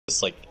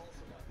just like,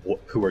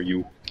 who are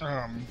you?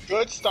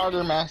 Good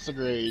starter master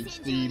grades.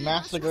 The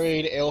Master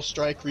Grade Ale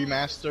Strike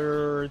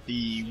Remaster,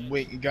 the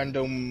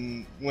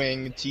Gundam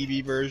Wing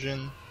TV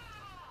version.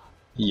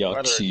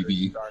 Yuck,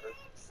 chibi.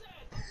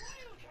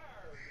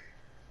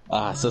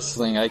 It's this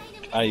thing,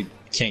 I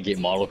can't get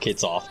model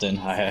kits often.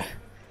 I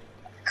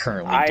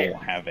currently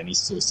don't have any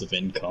source of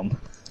income.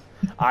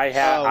 I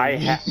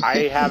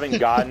haven't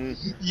gotten,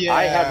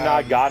 I have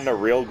not gotten a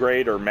real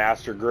grade or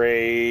master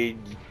grade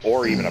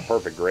or even a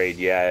perfect grade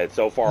yet.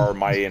 So far,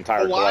 my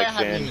entire collection.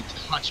 I haven't even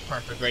touched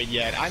perfect grade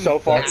yet. I'm so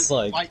far, it's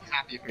like,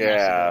 happy.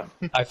 Yeah.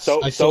 I feel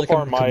like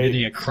I'm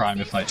committing a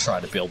crime if I try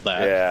to build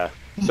that. Yeah.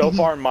 So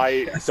far,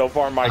 my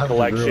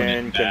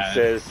collection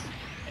consists.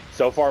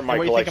 So far, my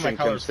collection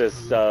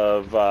consists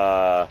of.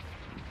 Oh,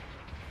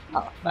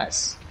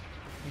 nice.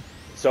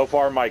 So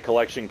far, my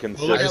collection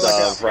consists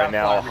of right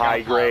now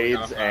high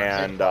grades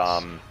and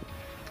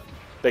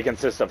they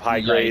consist of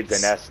high grades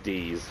and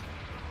SDs.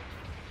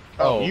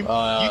 Oh, you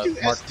do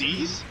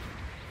SDs?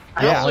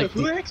 Yeah. Also,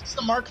 who makes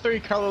the Mark III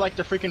color like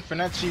the freaking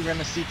Feneci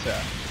Renacita?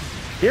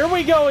 Here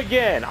we go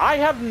again. I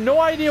have no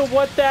idea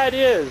what that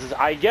is.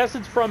 I guess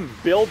it's from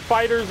Build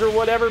Fighters or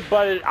whatever,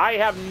 but I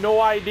have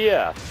no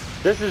idea.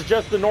 This is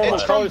just the normal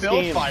color scheme.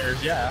 Build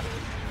Fighters, yeah.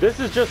 This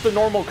is just the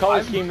normal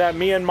color scheme that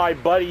me and my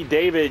buddy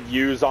David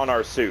use on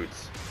our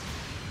suits.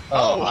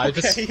 Oh,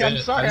 okay. I'm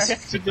sorry. I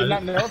actually did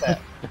not know that.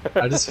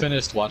 I just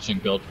finished watching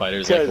Build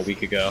Fighters like a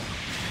week ago.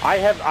 I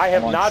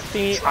have not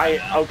seen.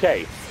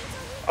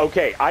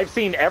 Okay, I've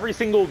seen every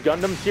single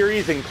Gundam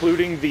series,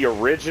 including the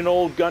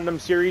original Gundam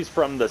series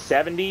from the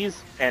 70s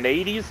and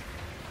 80s.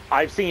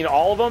 I've seen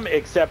all of them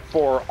except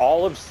for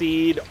all of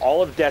Seed,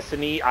 all of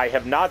Destiny. I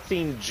have not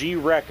seen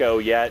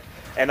G-Reco yet,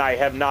 and I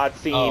have not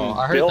seen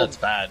I heard that's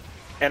bad.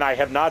 And I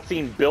have not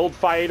seen Build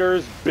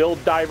Fighters,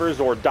 Build Divers,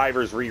 or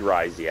Divers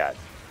Re-Rise yet.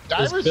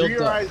 Divers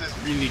Re-Rise is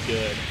really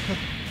good.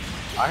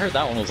 I heard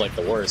that one was like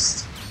the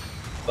worst.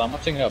 So I'm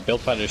watching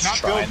Build Fighters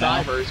try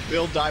now.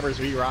 Build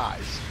Divers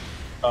Re-Rise.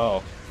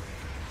 Oh.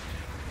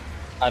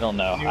 I don't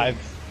know.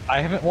 I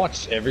haven't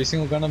watched every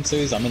single Gundam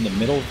series. I'm in the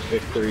middle of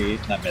Victory,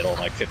 not middle,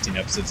 like 15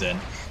 episodes in.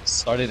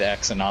 Started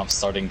X and now I'm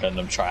starting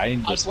Gundam Try.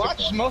 I've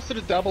watched most of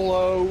the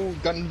 00,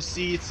 Gundam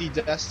Seed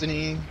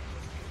Destiny.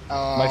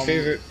 My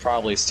favorite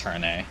probably is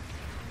Turn A.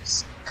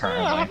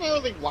 Currently. I haven't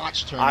really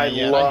watched Turn A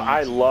yet.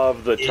 I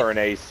love the Turn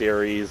A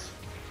series.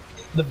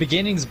 The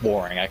beginning's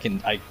boring. You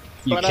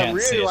but can't I really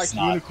say like it's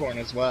not. Unicorn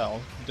as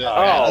well.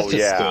 Oh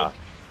yeah.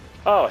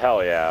 Oh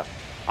hell yeah.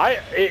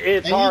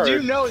 It's hard. You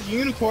do know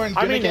Unicorn's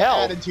gonna get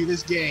added to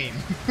this game.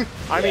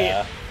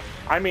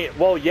 I mean,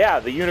 well,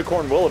 yeah, the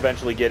Unicorn will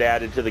eventually get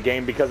added to the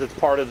game because it's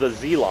part of the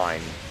Z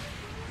line.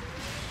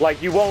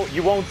 Like we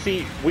won't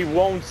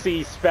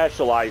see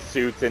specialized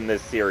suits in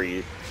this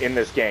series, in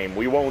this game.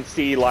 We won't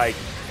see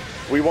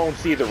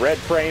the red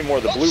frame or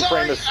the blue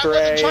frame astray.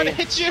 I wasn't trying to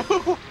hit you.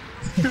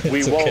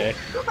 We won't. Okay.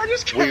 I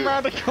just came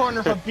around the corner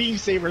of a beam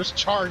saber's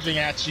charging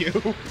at you.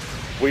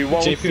 We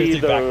won't see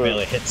the back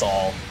melee hits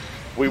all.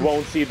 We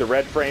won't see the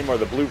red frame or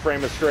the blue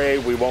frame astray.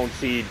 We won't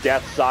see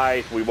Death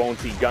Scythe. We won't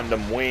see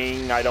Gundam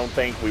Wing. I don't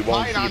think we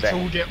won't see that.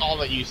 We'll get all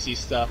the UC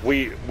stuff.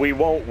 We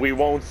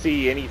won't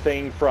see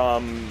anything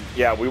from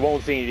we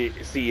won't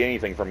see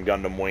anything from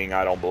Gundam Wing.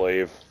 I don't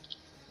believe.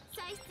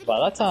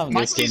 By that time,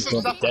 this game's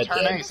going to be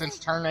dead. Since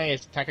Turn A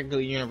is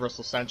technically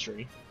Universal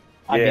Century.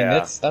 I mean,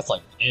 that's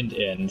like end.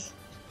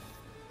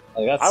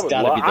 Like, that's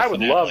I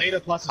would love Zeta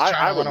Plus is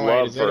trying to run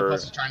away. Zeta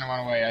Plus is trying to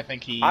run away. I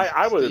think he.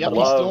 I would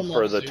love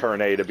for the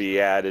Turn A to be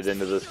added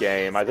into this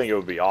game. I think it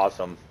would be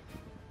awesome.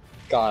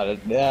 God,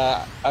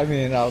 yeah. I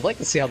mean, I would like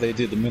to see how they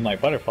do the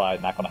Moonlight Butterfly.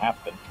 Not going to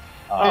happen.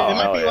 It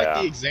might be like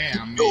the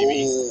exam,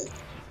 maybe.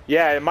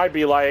 Yeah, it might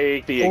be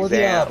like the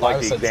exam,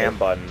 like the exam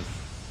button.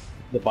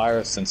 The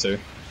virus sensor.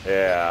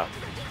 Yeah.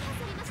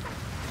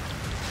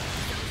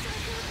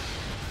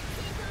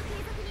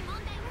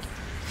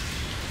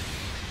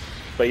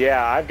 But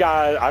yeah, I've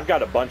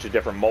got a bunch of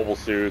different mobile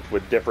suits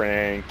with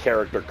different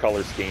character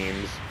color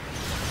schemes.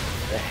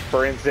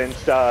 For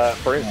instance, the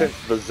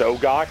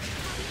Zogok.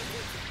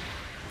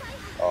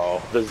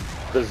 Oh, the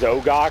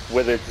Zogok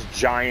with its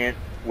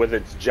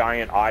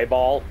giant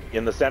eyeball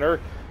in the center.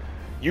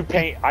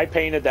 I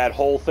painted that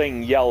whole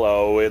thing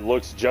yellow. It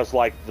looks just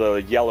like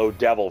the Yellow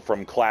Devil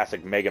from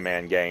classic Mega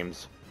Man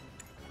games.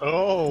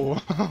 Oh,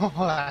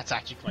 that's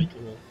actually quite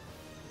cool.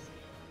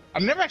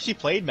 I've never actually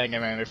played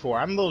Mega Man before.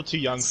 I'm a little too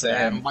young for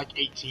that. I'm like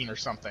 18 or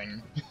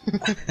something.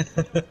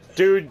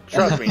 Dude,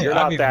 trust me, you're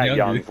not that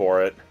young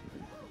for it.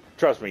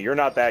 Trust me, you're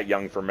not that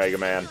young for Mega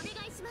Man.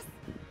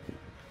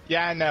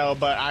 Yeah, I know,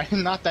 but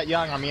I'm not that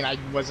young. I mean, I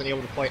wasn't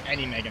able to play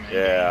any Mega Man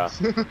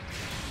games.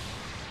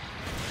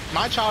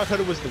 My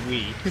childhood was the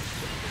Wii.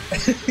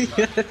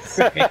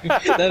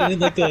 That is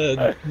like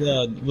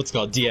the what's it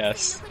called,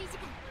 DS.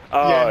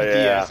 Oh, yeah.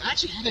 DS. I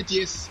actually had a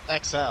DS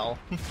XL.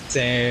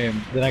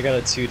 Same. Then I got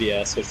a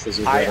 2DS, which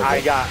was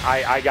I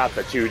got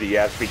the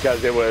 2DS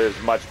because it was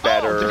much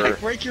better. Oh, did I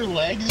break your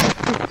legs?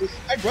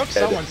 I broke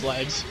someone's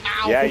legs.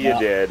 Ow. Yeah, you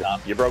did.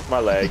 You broke my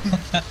legs.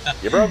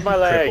 You broke my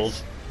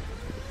legs.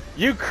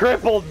 You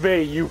crippled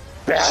me, you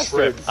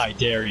bastard! I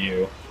dare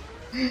you.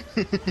 You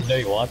know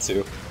you want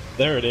to.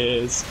 There it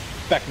is.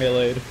 Back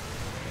meleeed.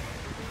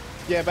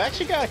 Yeah, but I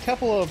actually got a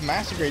couple of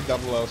Master Grade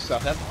 00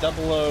 stuff. I have the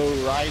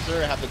 00 Riser,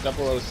 I have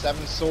the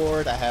 007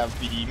 Sword, I have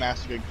the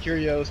Master Grade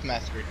Curios,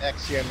 Master Grade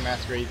Exia, and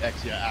Master Grade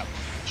Exia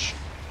Avalanche.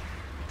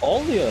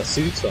 All the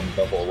suits on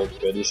Double look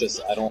good, it's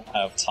just I don't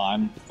have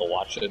time to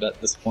watch it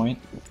at this point.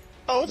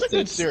 Oh, it's a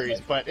good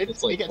series, but it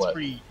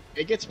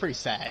gets pretty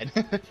sad.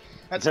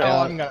 That's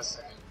all I'm gonna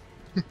say.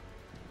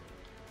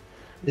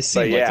 It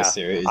seemed like a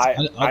series. I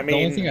mean, the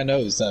only thing I know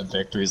is that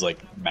Victory's like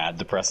mad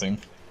depressing.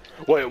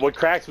 What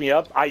cracks me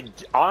up,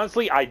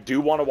 honestly I do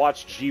want to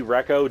watch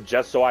G-Reco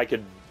just so I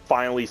could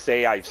finally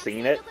say I've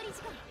seen it.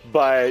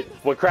 But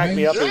what cracked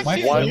me up is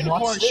one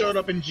unicorn showed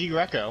up in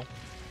G-Reco.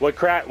 What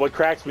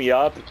cracks me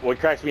up is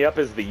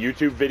the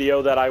YouTube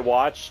video that I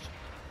watched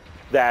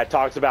that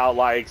talks about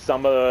like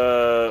some of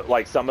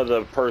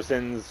the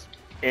persons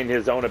in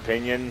his own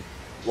opinion,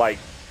 like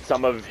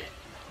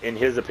in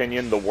his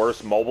opinion, the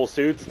worst mobile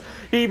suits.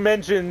 He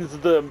mentions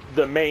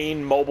the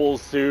main mobile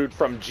suit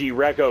from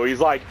G-Reco. He's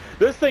like,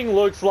 this thing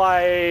looks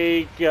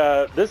like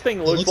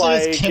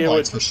it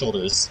would for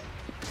shoulders.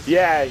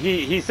 Yeah,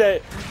 he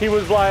said he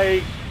was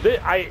like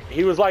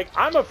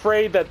I'm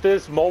afraid that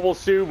this mobile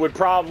suit would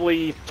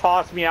probably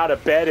toss me out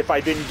of bed if I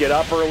didn't get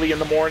up early in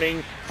the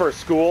morning for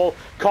school,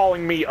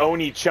 calling me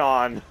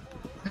Oni-chan.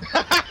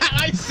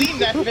 I've seen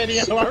that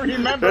video. I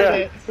remember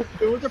it.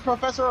 It was a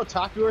Professor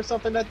Otaku or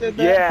something that did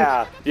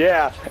that.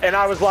 Yeah. And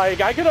I was like,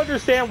 I can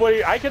understand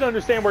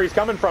where he's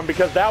coming from,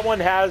 because that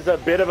one has a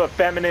bit of a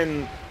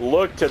feminine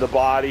look to the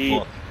body.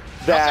 Cool.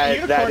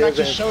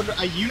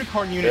 A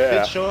unicorn unit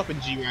did show up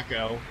in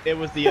G-Reco. It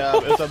was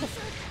a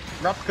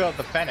replica of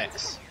the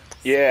Phoenix.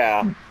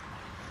 Yeah.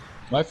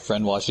 My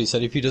friend watched it. He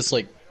said if you just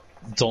like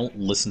don't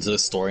listen to the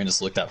story and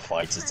just look at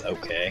fights, it's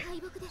okay.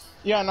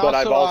 Yeah, and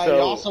I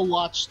also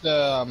watched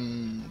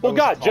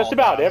just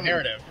about every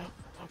narrative.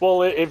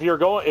 Well, if you're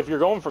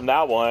going from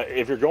that one,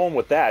 if you're going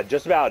with that,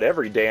 just about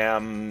every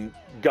damn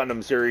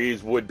Gundam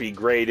series would be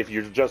great if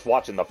you're just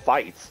watching the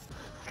fights.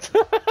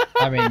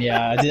 I mean,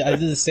 yeah, I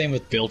did the same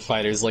with Build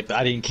Fighters. Like,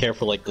 I didn't care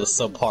for like the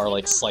subpar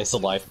like slice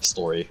of life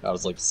story. I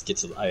was like, just get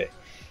to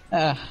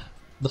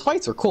the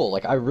fights are cool.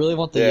 Like, I really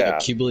want the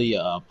Qubili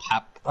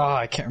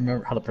I can't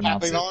remember how to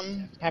pronounce it.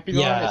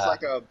 Papillon? Yeah.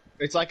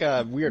 It's like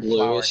a weird Bluish.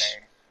 flower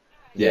name.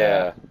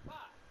 Yeah.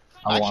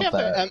 I actually have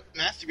a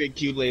Master Grade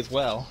Qubili as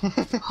well.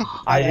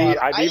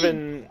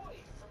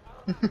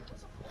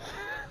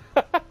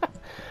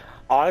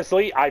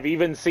 Honestly, I've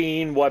even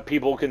seen what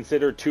people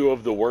consider two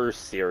of the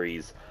worst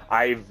series.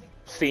 I've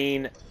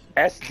seen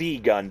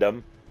SD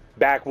Gundam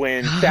back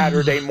when the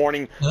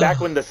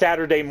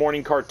Saturday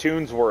morning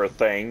cartoons were a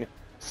thing.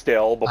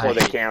 Still, before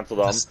they canceled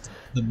them.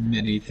 The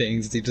many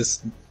things they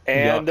just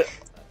and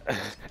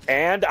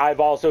I've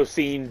also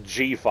seen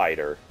G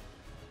Fighter.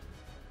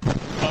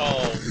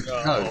 Oh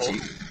no! Oh,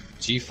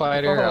 G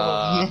Fighter.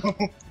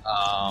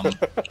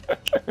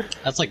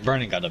 That's like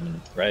Burning Gundam,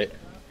 right?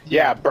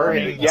 Yeah,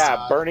 Burning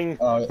Gundam,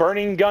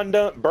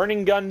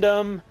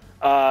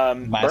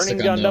 Master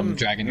Gundam,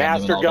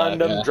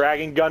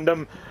 Dragon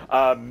Gundam,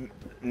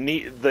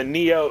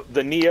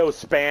 the Neo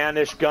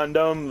Spanish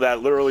Gundam that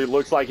literally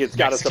looks like it's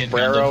got Mexican a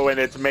sombrero Gundam. And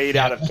it's made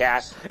out of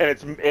cat,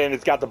 and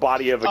it's got the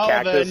body of a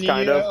cactus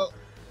kind of.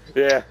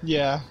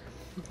 Yeah.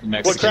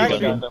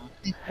 Mexican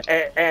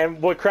Gundam.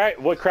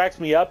 What cracks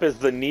me up is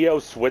the Neo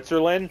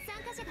Switzerland.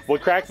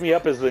 What cracks me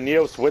up is the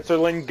Neo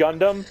Switzerland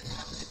Gundam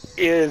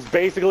is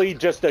basically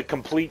just a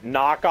complete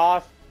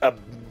knockoff.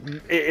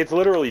 It's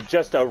literally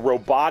just a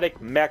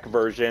robotic mech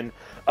version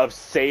of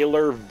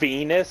Sailor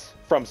Venus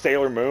from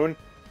Sailor Moon.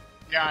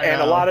 Yeah, I and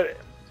know.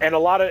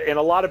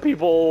 a lot of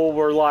people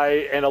were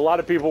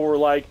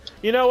like,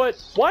 you know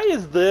what? Why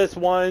is this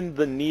one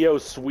the Neo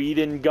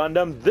Sweden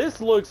Gundam? This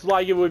looks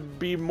like it would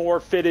be more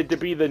fitted to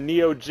be the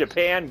Neo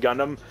Japan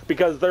Gundam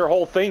because their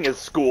whole thing is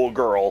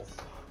schoolgirl.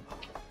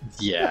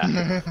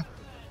 Yeah.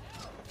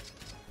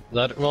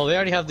 Well, they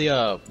already have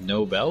the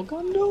Nobel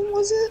Gundam,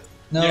 was it?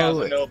 No, yeah,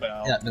 the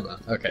Nobel. Yeah, Nobel.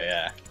 Okay,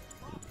 yeah.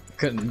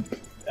 Couldn't.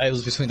 It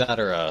was between that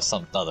or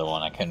some other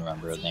one I couldn't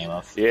remember the name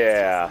of.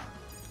 Yeah.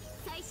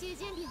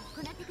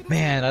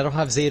 Man, I don't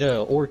have Zeta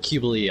or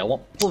Qubili. I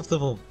want both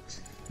of them.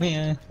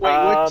 Man.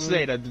 Wait, which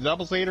Zeta? The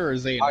double Zeta or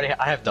Zeta?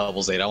 I have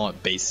double Zeta. I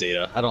want base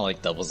Zeta. I don't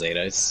like double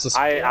Zeta. It's just.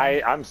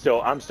 I'm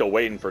still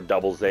waiting for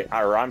double Zeta,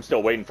 or I'm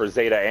still waiting for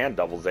Zeta and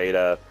double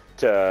Zeta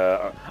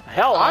to.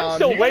 Hell, I'm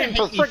still waiting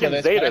for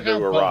freaking Zeta to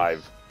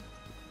arrive.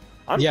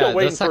 I'm still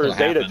waiting for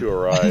Zeta to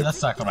arrive.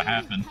 That's not gonna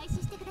happen.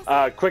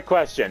 Quick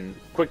question.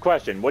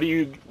 What do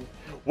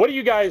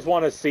you guys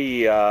want to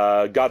see?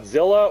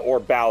 Godzilla or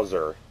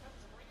Bowser?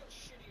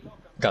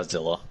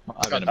 Godzilla.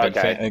 I've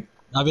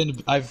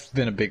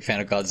been a big fan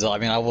of Godzilla. I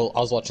mean, I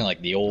was watching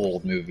like the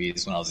old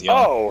movies when I was young.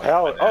 Oh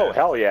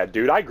hell yeah,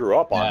 dude! I grew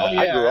up on.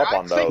 I grew up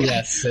on those.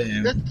 Yeah,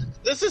 same.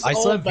 This is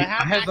old, but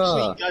I have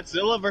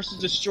Godzilla vs.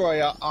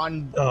 Destroyer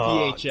on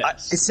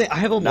VHS. I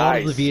have a lot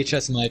of the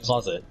VHS in my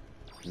closet.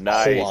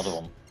 Nice. A whole lot of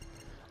them.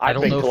 I've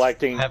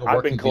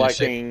been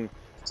collecting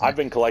I've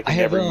been collecting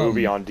every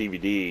movie on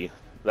DVD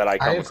that I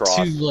come across.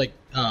 I have 2 like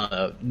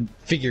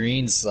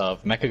figurines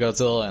of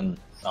Mechagodzilla and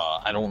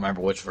I don't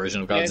remember which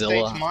version of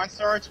Godzilla. The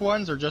Monster Arts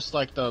ones or just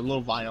like the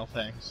little vinyl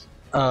things?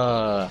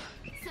 I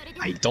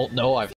don't know. I've